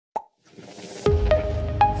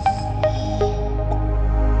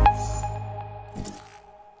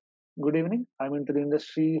Good evening. I'm into the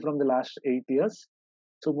industry from the last 8 years.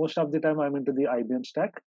 So most of the time I'm into the IBM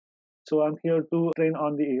stack. So I'm here to train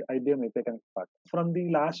on the IBM API Connect part. From the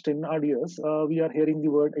last 10 odd years, we are hearing the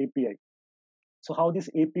word API. So how this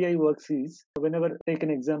API works is, whenever take an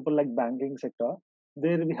example like banking sector,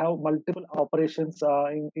 there we have multiple operations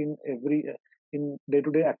in every in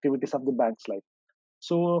day-to-day activities of the bank's life.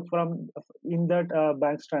 So from in that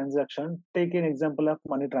bank's transaction, take an example of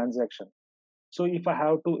money transaction. So if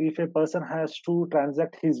a person has to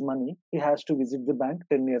transact his money, he has to visit the bank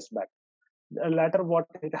 10 years back. Later, what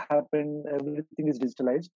it happened, everything is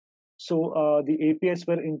digitalized. So the APIs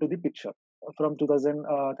were into the picture from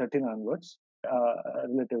 2013 onwards,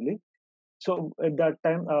 relatively. So at that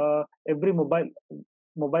time, every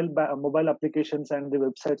mobile applications and the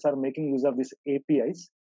websites are making use of these APIs,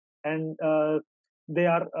 and they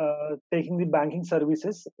are taking the banking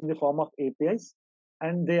services in the form of APIs,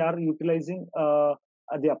 and they are utilizing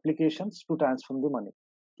the applications to transfer the money.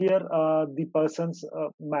 Here, the person's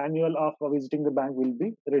manual of visiting the bank will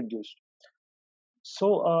be reduced.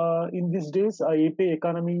 So, in these days, API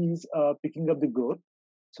economy is picking up the growth.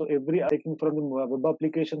 So, every taking from the web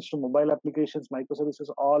applications to mobile applications, microservices,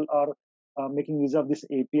 all are making use of these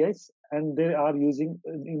APIs, and they are using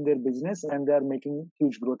in their business, and they are making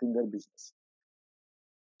huge growth in their business.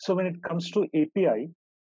 So, when it comes to API,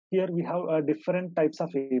 here we have different types of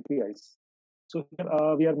APIs. So here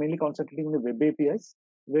we are mainly concentrating on the web APIs,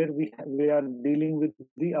 where we are dealing with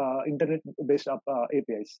the internet-based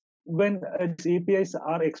APIs. When these APIs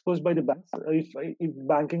are exposed by the banks, if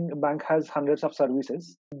bank has hundreds of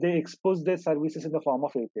services, they expose their services in the form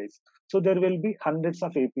of APIs. So there will be hundreds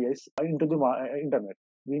of APIs into the internet.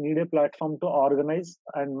 We need a platform to organize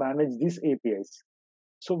and manage these APIs.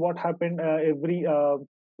 So what happened? Every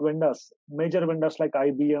major vendors like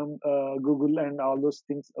IBM, Google, and all those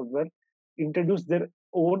things were introduced their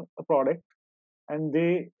own product, and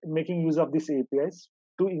they making use of these APIs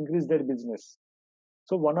to increase their business.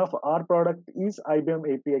 So one of our product is IBM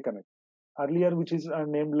API Connect. Earlier, which is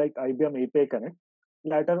named like IBM API Connect.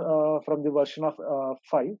 Later, from the version of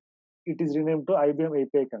 5, it is renamed to IBM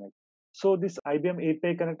API Connect. So this IBM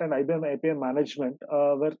API Connect and IBM API Management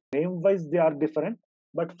were name-wise they are different,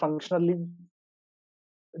 but functionally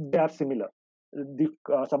they are similar.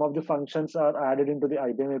 Some of the functions are added into the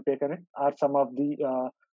IBM API Connect, or some of the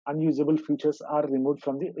unusable features are removed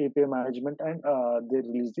from the API management, and they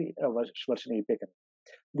release the version API Connect.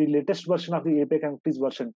 The latest version of the API Connect is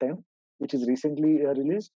version 10, which is recently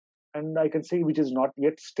released, and I can say which is not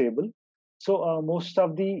yet stable. So most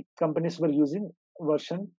of the companies were using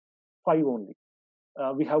version 5 only.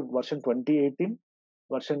 We have version 2018,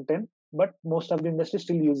 version 10, but most of the industry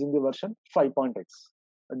still using the version 5.x,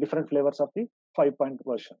 different flavors of the 5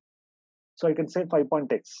 version. So I can say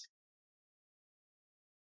 5.x.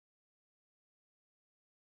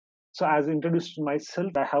 So as introduced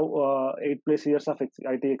myself, I have 8+ years of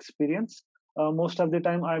IT experience. Most of the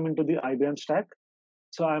time I'm into the IBM stack.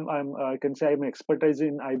 So I can say I'm expertise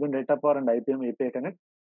in IBM Data Power and IBM API Connect.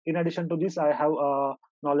 In addition to this, I have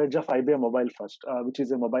knowledge of IBM Mobile First, which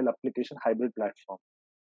is a mobile application hybrid platform.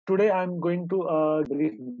 Today, I'm going to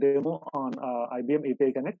brief demo on IBM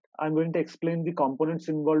API Connect. I'm going to explain the components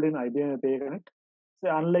involved in IBM API Connect.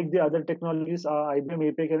 So unlike the other technologies, IBM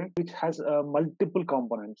API Connect, which has multiple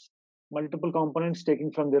components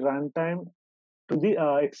taking from the runtime to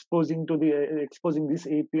the exposing these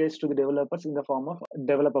APIs to the developers in the form of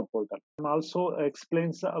developer portal. And also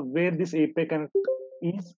explains where this API Connect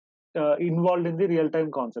is involved in the real-time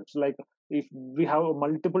concepts. Like if we have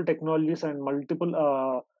multiple technologies and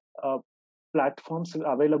multiple platforms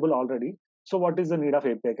available already, so what is the need of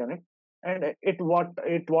API Connect, and at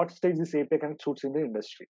what stage this API Connect suits in the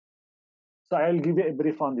industry? So I'll give you a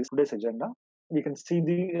brief on this today's agenda. We can see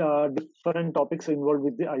the different topics involved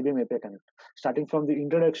with the IBM API Connect. Starting from the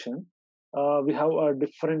introduction, we have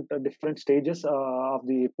different stages of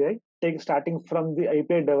the API. Starting from the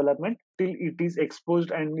API development till it is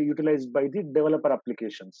exposed and utilized by the developer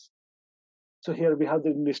applications. So here we have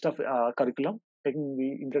the list of curriculum, taking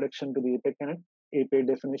the introduction to the API Connect, API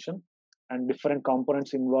definition, and different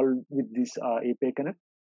components involved with this API Connect.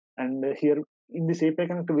 And here in this API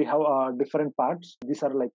Connect, we have different parts. These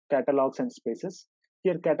are like catalogs and spaces.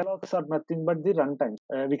 Here, catalogs are nothing but the runtimes.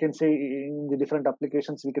 We can say in the different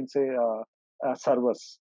applications, we can say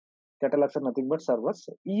servers. Catalogs are nothing but servers.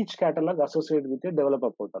 Each catalog associated with a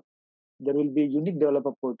developer portal. There will be a unique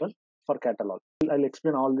developer portal for catalog. I'll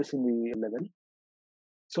explain all this in the level.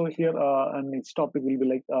 So here, and its topic will be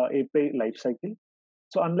like API lifecycle.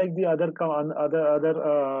 So unlike the other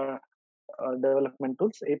development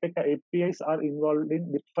tools, APIs are involved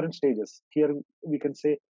in different stages. Here we can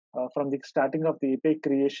say from the starting of the API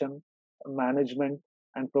creation, management,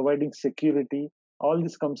 and providing security. All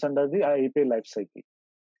this comes under the API lifecycle.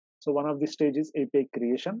 So one of the stages API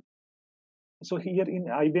creation. So here in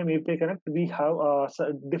IBM API Connect, we have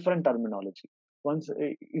different terminology. Once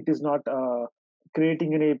it is not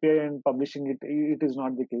creating an API and publishing it, it is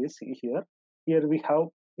not the case here. Here we have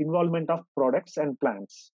involvement of products and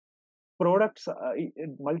plans. Products,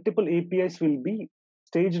 multiple APIs will be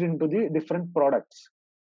staged into the different products,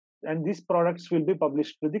 and these products will be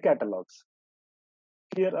published to the catalogs.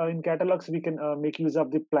 Here in catalogs, we can make use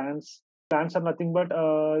of the plans. Plans are nothing but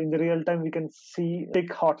in the real time, we can see, take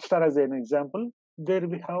Hotstar as an example. There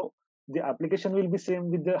we have the application will be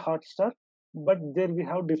same with the Hotstar, but there we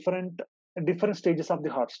have different stages of the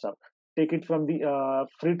Hotstar. Take it from the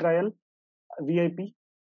free trial, VIP,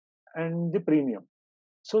 and the premium.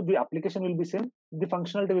 So the application will be same. The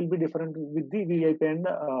functionality will be different with the VIP and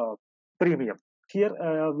premium. Here,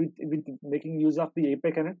 with making use of the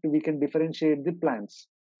API Connect, we can differentiate the plans,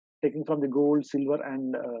 taking from the gold, silver,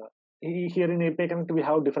 and here in API Connect, we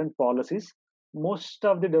have different policies. Most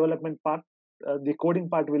of the development part, the coding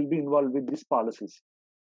part will be involved with these policies.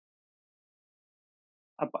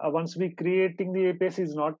 Once we creating the APIs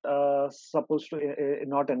is not supposed to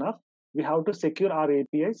not enough. We have to secure our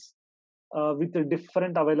APIs with the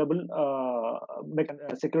different available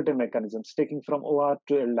security mechanisms, taking from OR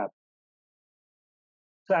to LDAP.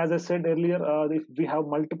 So as I said earlier, if we have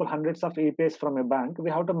multiple hundreds of APIs from a bank, we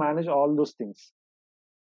have to manage all those things.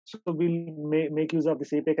 So we'll make use of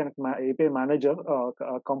this API Connect API Manager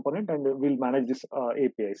component, and we'll manage this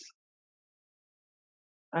APIs.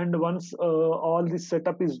 And once all this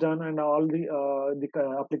setup is done and all the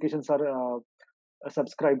applications are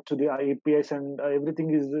subscribed to the APIs and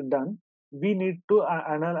everything is done, we need to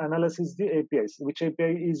analyze the APIs, which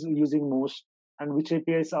API is using most and which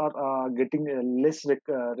APIs are getting less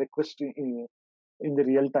request in the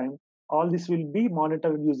real time. All this will be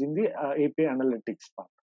monitored using the API analytics part.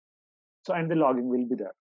 So, and the logging will be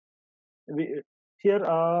there. Here,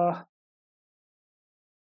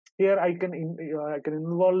 I can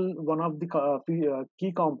involve one of the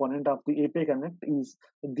key component of the API Connect is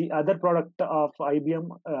the other product of IBM,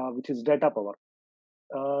 which is Data Power.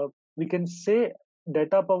 We can say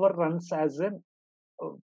Data Power runs as an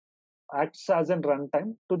acts as a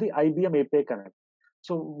runtime to the IBM API Connect.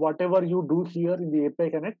 So whatever you do here in the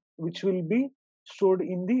API Connect, which will be stored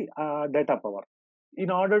in the Data Power. In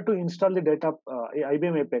order to install the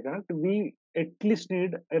IBM API Connect, we at least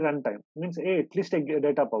need a runtime. Means at least a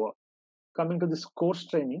Data Power. Coming to this course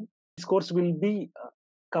training, this course will be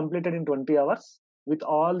completed in 20 hours with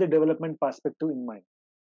all the development perspective in mind.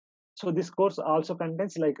 So this course also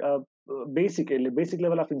contains like a basic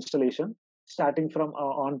level of installation, starting from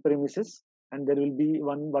on premises, and there will be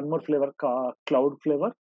one more flavor, cloud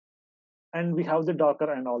flavor, and we have the Docker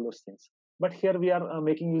and all those things. But here we are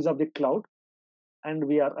making use of the cloud, and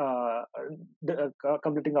we are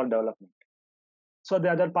completing our development. So the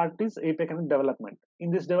other part is API Connect development.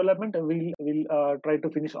 In this development, we'll try to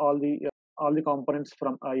finish all the components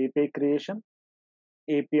from API creation,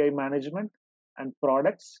 API management, and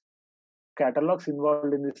products, catalogs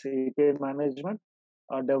involved in this API management,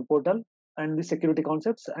 dev portal, and the security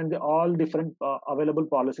concepts, and all different available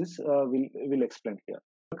policies will explain here.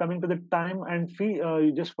 Coming to the time and fee,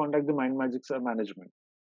 you just contact the MindMajix management.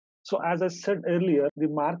 So as I said earlier, the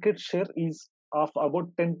market share is of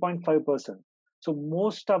about 10.5%. So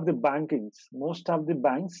most of the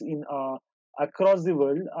banks in across the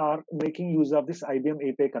world are making use of this IBM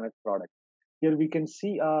API Connect product. Here we can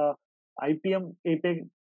see IBM API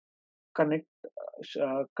Connect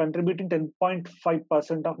contributing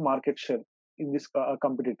 10.5% of market share in this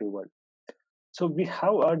competitive world. So we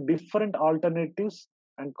have different alternatives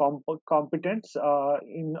and competence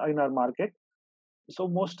in our market. So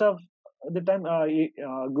most of the time,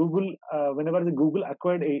 Google, whenever the Google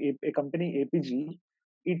acquired a company, APG,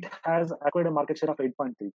 it has acquired a market share of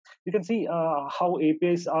 8.3. You can see how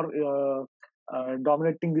APIs are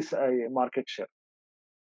dominating this market share.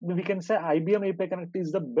 We can say IBM API Connect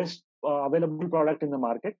is the best available product in the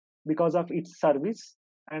market because of its service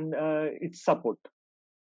and its support.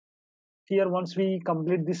 Here, once we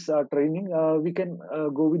complete this training, we can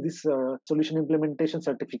go with this solution implementation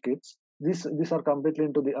certificates. These are completely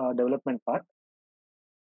into the development part.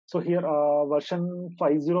 So here, version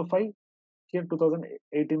 505, here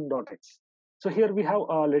 2018.x. So here we have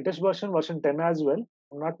latest version 10 as well.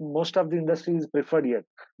 Not most of the industry is preferred yet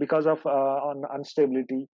because of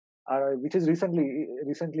instability, which is recently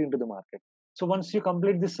into the market. So once you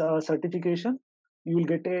complete this certification, you will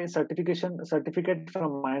get a certificate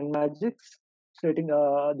from MindMajix, stating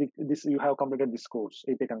this you have completed this course,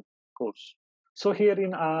 API Connect course. So here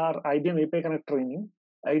in our IBM API Connect training,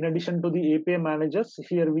 in addition to the API managers,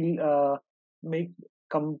 here we make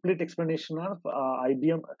complete explanation of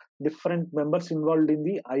IBM different members involved in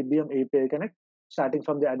the IBM API Connect, starting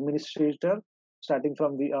from the administrator, starting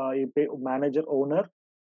from the API manager, owner,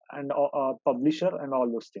 and publisher, and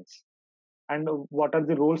all those things. And what are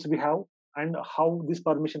the roles we have, and how these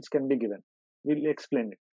permissions can be given. We'll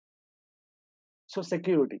explain it. So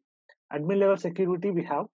security, admin level security we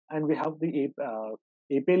have, and we have the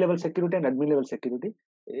API level security and admin level security.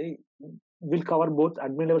 Eh, We'll cover both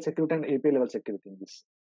admin level security and API level security in this.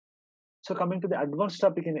 So coming to the advanced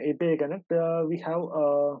topic in API Connect, we have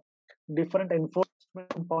different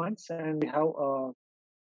enforcement points, and we have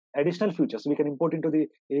additional features we can import into the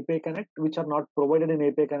API Connect, which are not provided in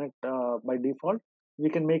API Connect by default. We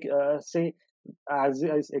can make, say, as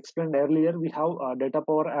I explained earlier, we have data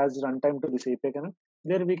power as runtime to this API Connect.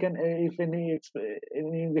 There we can, if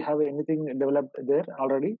we have anything developed there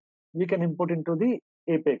already, we can import into the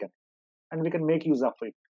API Connect, and we can make use of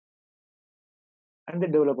it. And the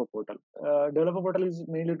developer portal. Developer portal is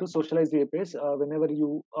mainly to socialize the APIs. Whenever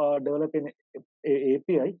you develop an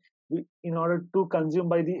API, in order to consume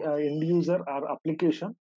by the end user or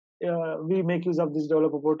application, we make use of this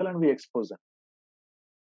developer portal and we expose them.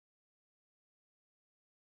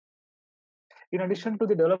 In addition to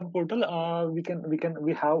the developer portal,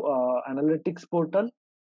 we have analytics portal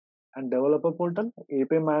and developer portal,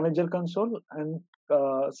 API manager console, and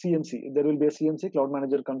CMC. There will be a CMC, cloud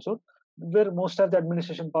manager console, where most of the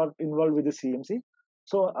administration part involved with the CMC.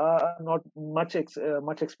 So not much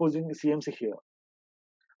exposing CMC here,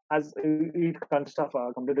 as it consists of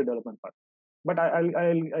completed development part. But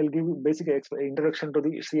I'll give you basic introduction to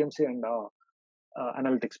the CMC and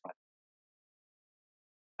analytics part.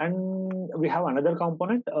 And we have another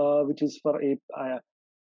component which is for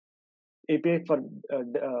API for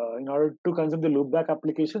in order to consume the loopback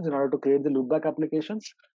applications. In order to create the loopback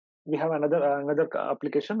applications, we have another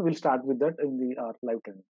application. We'll start with that in the live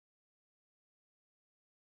training.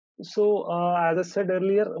 So as I said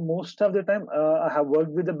earlier, most of the time I have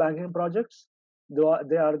worked with the banking projects. They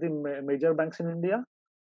are the major banks in India,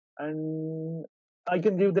 and I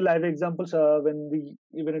can give the live examples when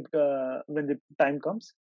the time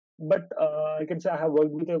comes. But I can say I have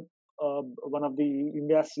worked with one of the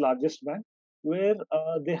India's largest bank, where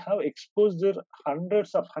they have exposed their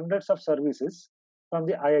hundreds of services from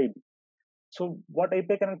the IIB. So what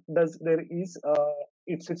API Connect does there is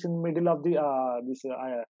it sits in middle of the this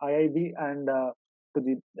IIB and to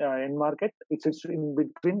the end market. It sits in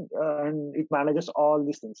between and it manages all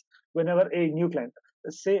these things. Whenever a new client,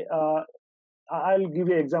 say, I'll give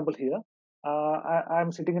you an example here.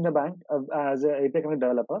 I'm sitting in the bank as an API Connect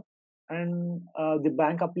developer, and the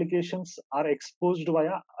bank applications are exposed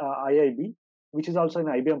via IIB, which is also an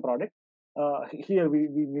IBM product. Here we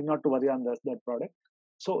need not to worry on that product.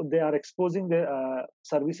 So they are exposing the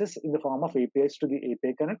services in the form of APIs to the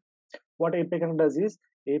API Connect. What API Connect does is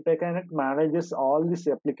API Connect manages all these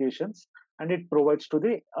applications and it provides to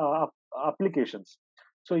the applications.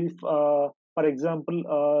 So if, for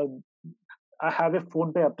example, I have a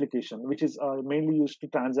PhonePe application, which is mainly used to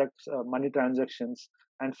transact money transactions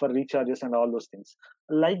and for recharges and all those things.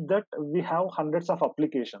 Like that, we have hundreds of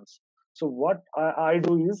applications. So what I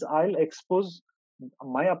do is I'll expose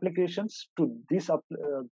my applications to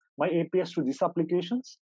my APIs to these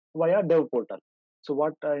applications via dev portal. So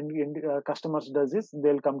what customers does is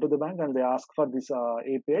they'll come to the bank and they ask for these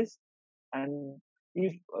APIs, and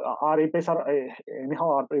if our APIs are anyhow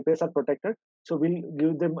our APIs are protected, so we'll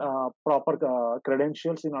give them proper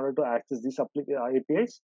credentials in order to access these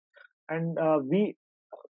APIs, and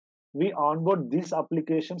we onboard these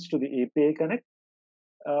applications to the API Connect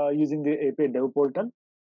using the API dev portal,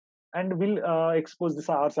 and we'll expose this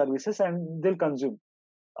our services and they'll consume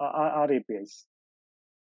our APIs.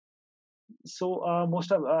 So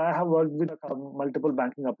most of I have worked with multiple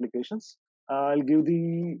banking applications. I'll give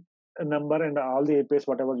the number and all the APIs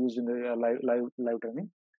whatever used in the live training.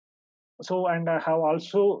 So, and I have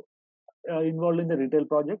also involved in the retail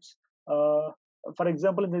projects. For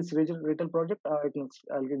example, in this retail project, I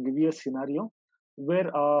can give you a scenario where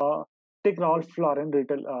take Ralph Lauren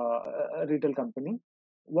retail company.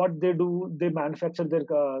 What they do, they manufacture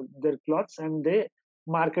their clothes and they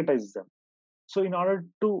marketize them. So in order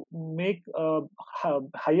to make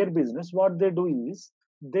higher business, what they do is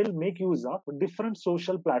they'll make use of different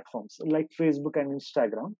social platforms like Facebook and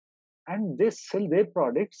Instagram, and they sell their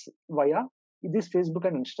products via this Facebook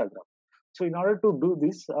and Instagram. So in order to do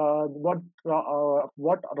this, what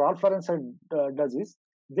Ralph Lauren does is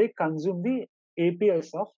they consume the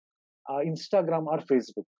APIs of Instagram or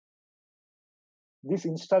Facebook. This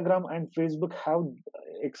Instagram and Facebook have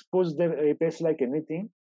exposed their APIs like anything,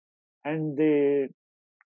 and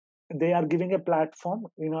they are giving a platform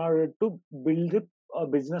in order to build a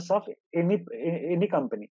business of any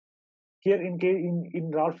company. Here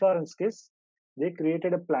in Ralph Lauren's case, they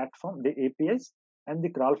created a platform, the APIs, and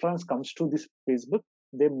the Ralph Lauren comes to this Facebook.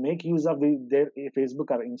 They make use of their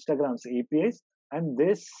Facebook or Instagram's APIs, and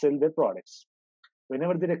they sell their products.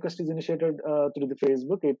 Whenever the request is initiated through the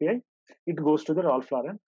Facebook API, it goes to the Ralph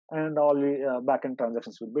Lauren, and all the backend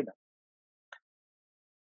transactions will be done.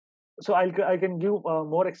 So I can give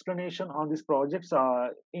more explanation on these projects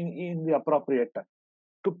in the appropriate time.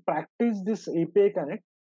 To practice this API Connect,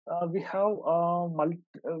 we have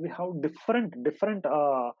different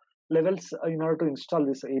levels in order to install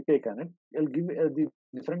this API Connect. I'll give the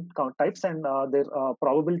different types and their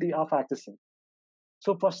probability of accessing.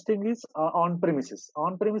 So first thing is on premises.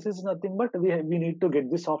 On premises is nothing but we need to get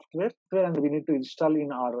the software and we need to install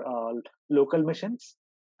in our local machines,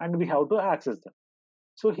 and we have to access them.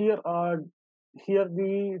 So here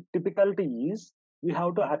the typicality is we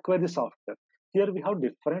have to acquire the software. Here we have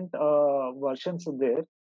different versions there,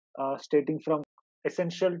 stating from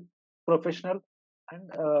essential, professional, and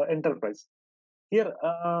enterprise. Here,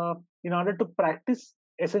 in order to practice,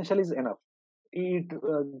 essential is enough. The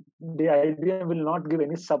IBM will not give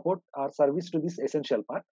any support or service to this essential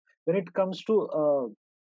part. When it comes to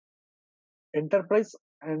enterprise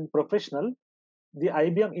and professional, the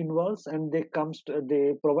IBM involves and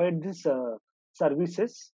they provide these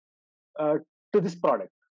services uh, to this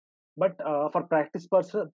product. But for practice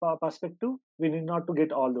perspective, we need not to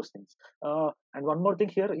get all those things. And one more thing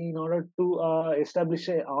here, in order to establish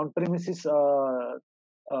a on-premises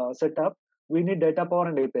setup, we need data power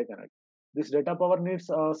and API Connect. This data power needs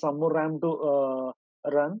some more RAM to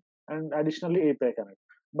run, and additionally API Connect.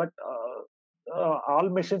 But all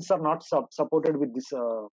machines are not supported with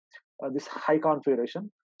this high configuration.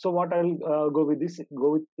 So what I'll go with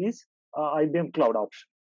is IBM Cloud option.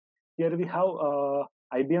 Here we have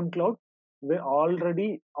IBM Cloud, where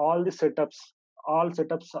already all setups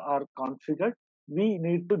are configured. We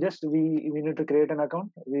need to we need to create an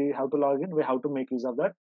account. We have to log in. We have to make use of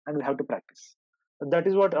that, and we have to practice. That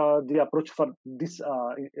is what the approach for this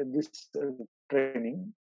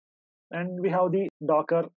training. And we have the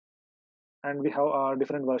Docker, and we have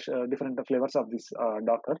different flavors of this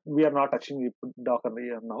Docker. We are not touching Docker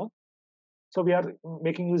here now. So we are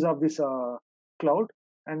making use of this cloud,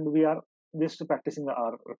 and we are just practicing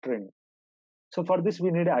our training. So for this,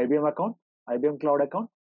 we need an IBM account, IBM Cloud account.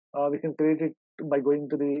 We can create it by going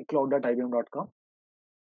to the cloud.ibm.com,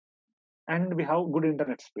 and we have good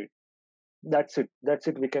internet speed. That's it.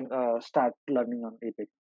 We can start learning on API.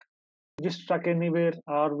 Just stuck anywhere,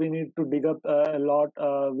 or we need to dig up a lot.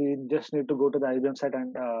 We just need to go to the IBM site,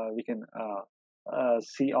 and we can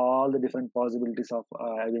see all the different possibilities of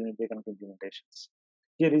IBM API Connect implementations.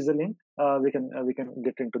 Here is the link. We can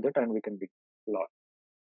get into that, and we can dig a lot.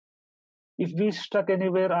 If we stuck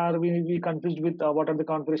anywhere, or we confused with what are the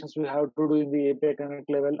configurations we have to do in the API Connect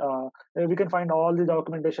level, we can find all the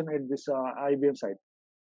documentation at this IBM site.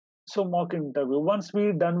 So mock interview. Once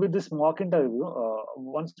we're done with this mock interview,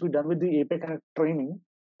 once we're done with the API Connect training,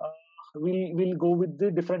 we'll go with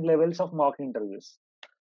the different levels of mock interviews.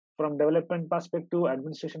 From development perspective,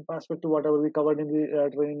 administration perspective, whatever we covered in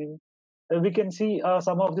the training, we can see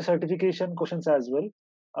some of the certification questions as well.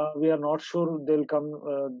 We are not sure they'll come,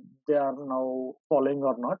 they are now following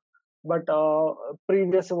or not. But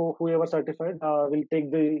previous whoever certified will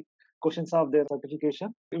take the questions of their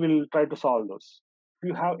certification. We will try to solve those. If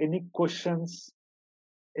you have any questions,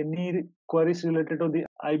 any queries related to the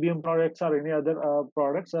IBM products or any other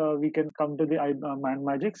products, we can come to the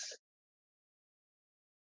MindMajix.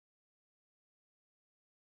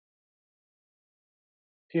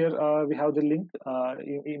 Here we have the link,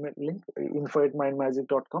 email link,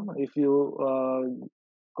 info@mindmagic.com. If you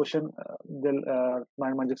question, then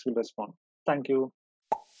MindMajix will respond. Thank you.